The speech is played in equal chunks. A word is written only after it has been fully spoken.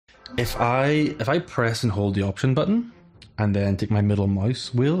If I press and hold the option button and then take my middle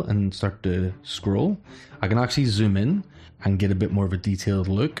mouse wheel and start to scroll, I can actually zoom in and get a bit more of a detailed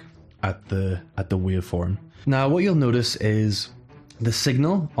look at the waveform. Now what you'll notice is the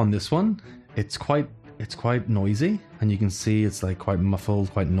signal on this one, it's quite noisy, and you can see it's like quite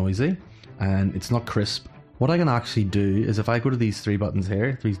muffled, quite noisy, and it's not crisp. What I can actually do is if I go to these three buttons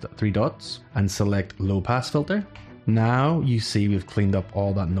here, three dots, and select low pass filter, now you see we've cleaned up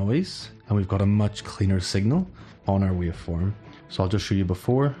all that noise and we've got a much cleaner signal on our waveform. So I'll just show you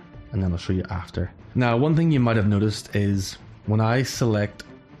before and then I'll show you after. Now one thing you might have noticed is when I select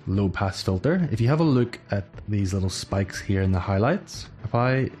low pass filter, if you have a look at these little spikes here in the highlights, if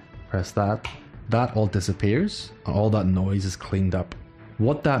I press that all disappears and all that noise is cleaned up.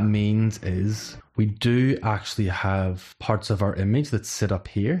 What that means is we do actually have parts of our image that sit up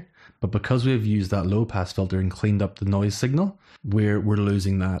here, but because we've used that low pass filter and cleaned up the noise signal, we're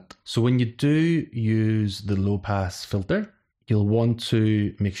losing that. So when you do use the low pass filter, you'll want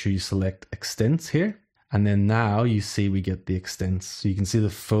to make sure you select extents here. And then now you see we get the extents. So you can see the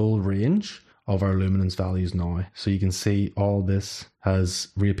full range of our luminance values now. So you can see all this has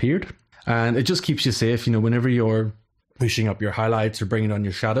reappeared. And it just keeps you safe, you know, whenever you're pushing up your highlights or bringing on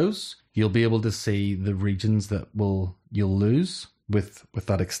your shadows, you'll be able to see the regions that you'll lose with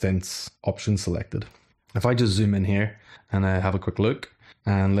that extents option selected. If I just zoom in here and I have a quick look,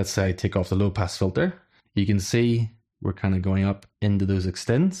 and let's say I take off the low pass filter, you can see we're kind of going up into those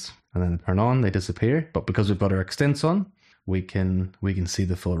extents, and then I turn on, they disappear. But because we've got our extents on, we can see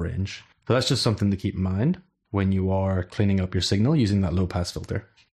the full range. So that's just something to keep in mind when you are cleaning up your signal using that low pass filter.